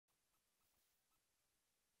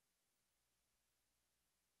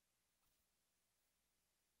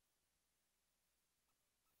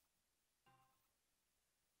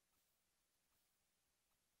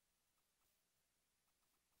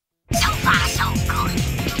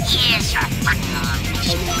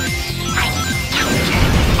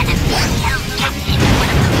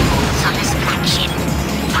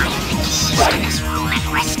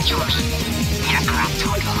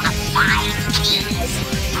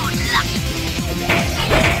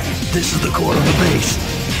This is the core of the base.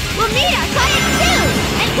 We'll meet our client soon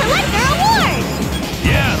and collect our award!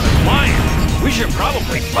 Yeah, the client. We should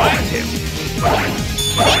probably find him.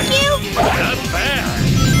 Thank you! Not bad.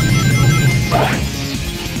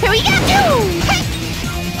 Here we go!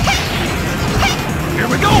 Here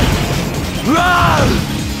we go!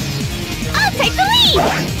 I'll take the lead!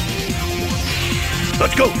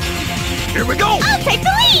 Let's go! Here we go! I'll take the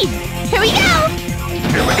lead! Here we go!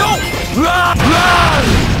 Here we go!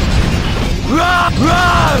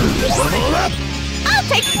 I'll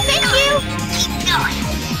take the thank you! Keep going!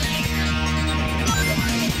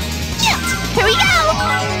 Here we go!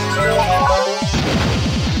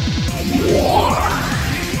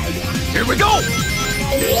 Here we go!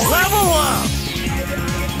 Level up!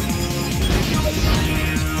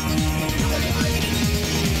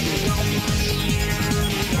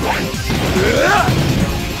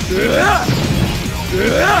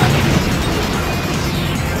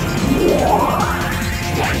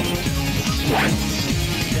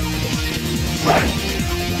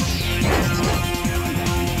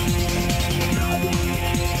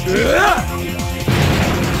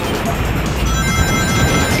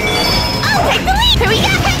 I'll take the lead! Here we go!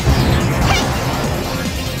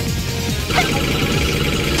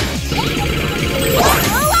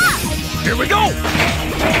 Here we go!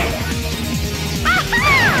 Aha!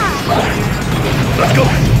 Let's go!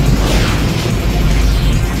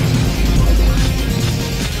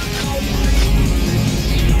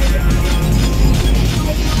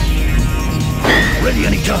 Ready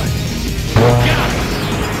anytime.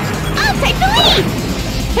 I'll take the lead!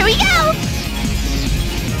 Here we go!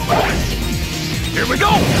 Here we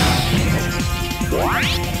go!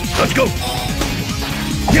 Let's go!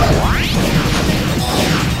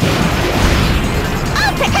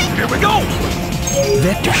 I'll take it! Here we go!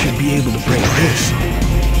 Vector should be able to break this.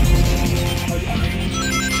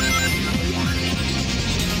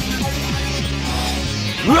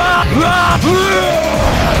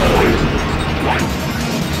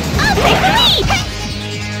 I'll take the lead!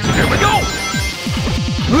 Here we go!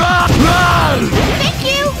 Thank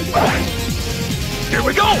you! Here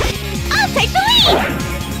we go! I'll take the lead!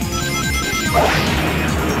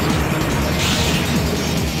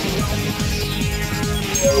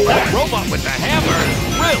 That robot with the hammer is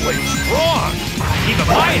really strong. Even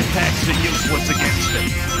my attacks are useless against him.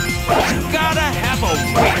 It's gotta have a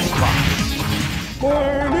weak spot.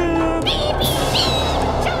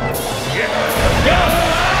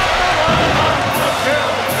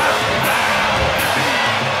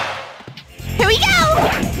 Here we go!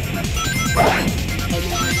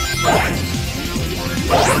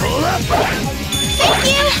 Thank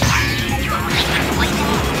you!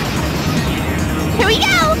 Here we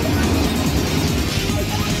go!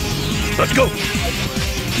 Let's go!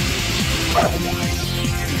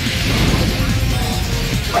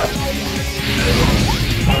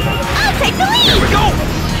 I'll take the lead! Here we go!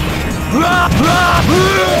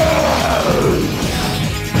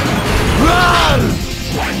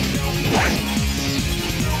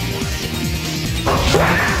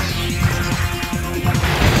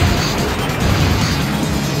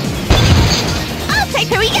 I'll take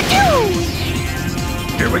here we go!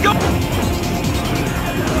 Here we go!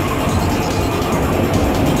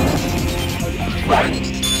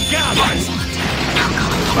 Got it!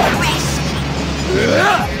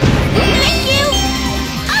 Thank you!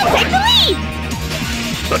 I'll take the lead!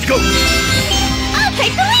 Let's go! I'll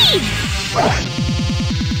take the lead!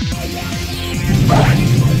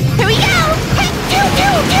 Here we go!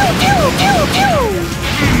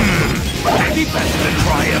 Maybe best to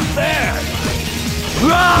try him there!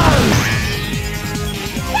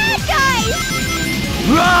 Bad guys!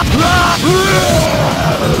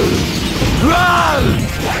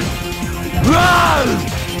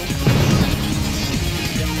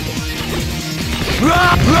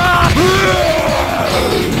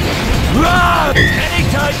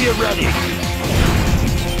 Anytime you're ready!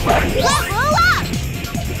 Level up!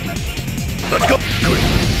 Let's go!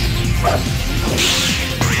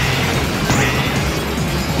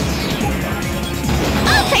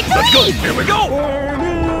 I'll take the Let's go! lead! Here we go!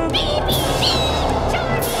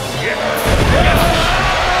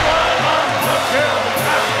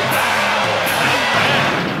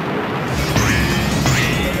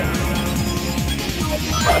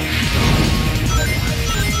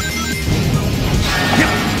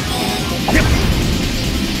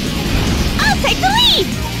 I'll take the lead!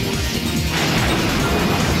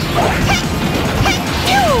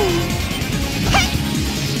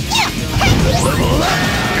 Level up!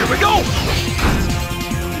 Here we go!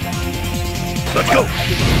 Let's go!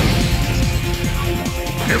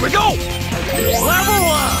 Here we go! Level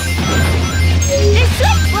up!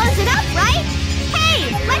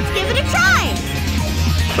 Let's give it a try!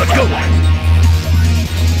 Let's go!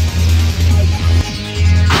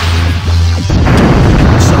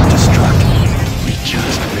 Self-destruct. We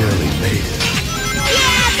just barely made it.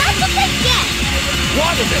 Yeah, that's a big get!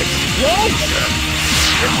 What an explosion!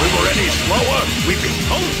 If we were any slower, we'd be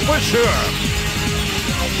toast for sure.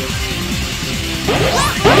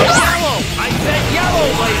 Yellow! I said yellow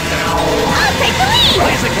laser! I'll take the lead!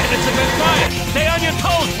 Laser cannons have been fired! Stay on your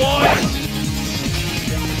toes, boys!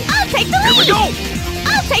 I'll take the lead! Here we go!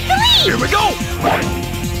 I'll take the lead! Here we go!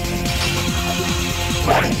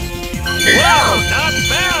 Wow, not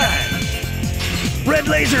bad! Red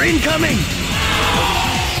laser incoming!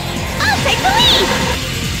 I'll take the lead!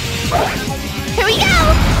 Here we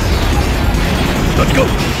go! Let's go!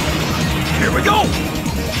 Here we go!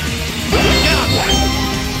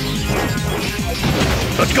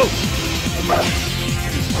 Let's go!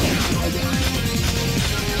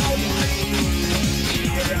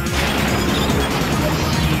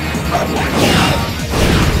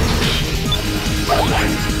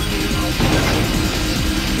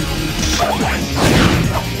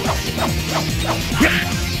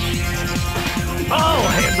 I'll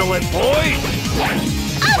handle it, boys!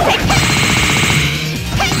 I'll take that!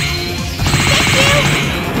 Thank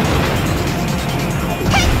you!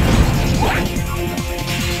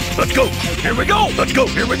 Let's go! Here we go! Let's go!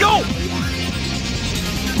 Here we go!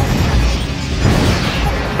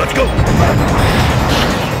 Let's go!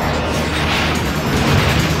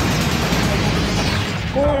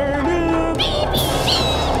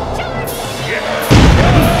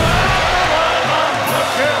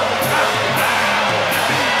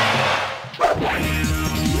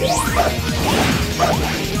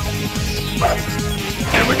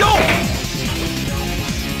 Here we go!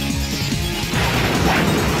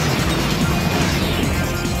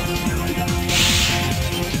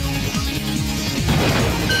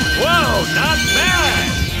 Whoa, not bad!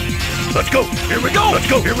 Let's go! Here we go! Let's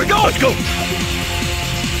go! Here we go! Let's go!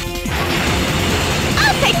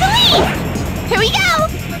 I'll take the lead! Here we go!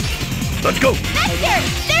 Let's go! Vector!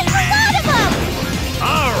 There's a lot of them!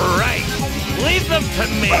 All right, leave them to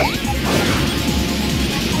me.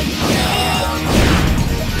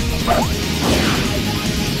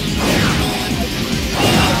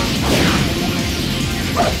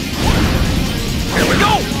 Here we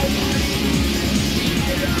go!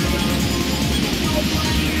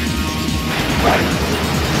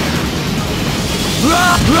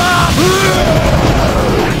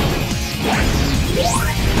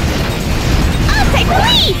 I'll take the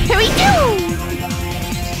lead! Here we go!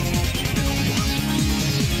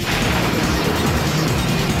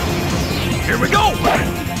 Here we go!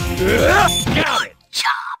 Got it!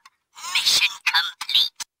 Job! Mission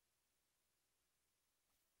complete!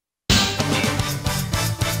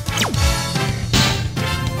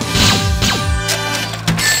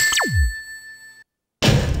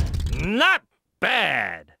 Not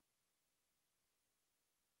bad!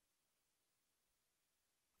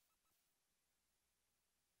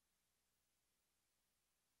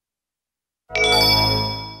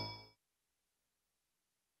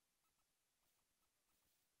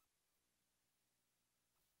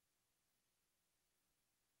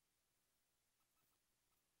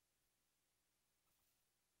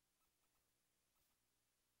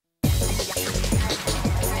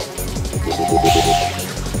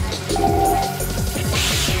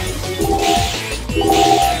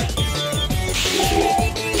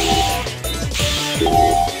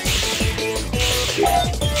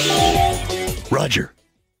 Roger.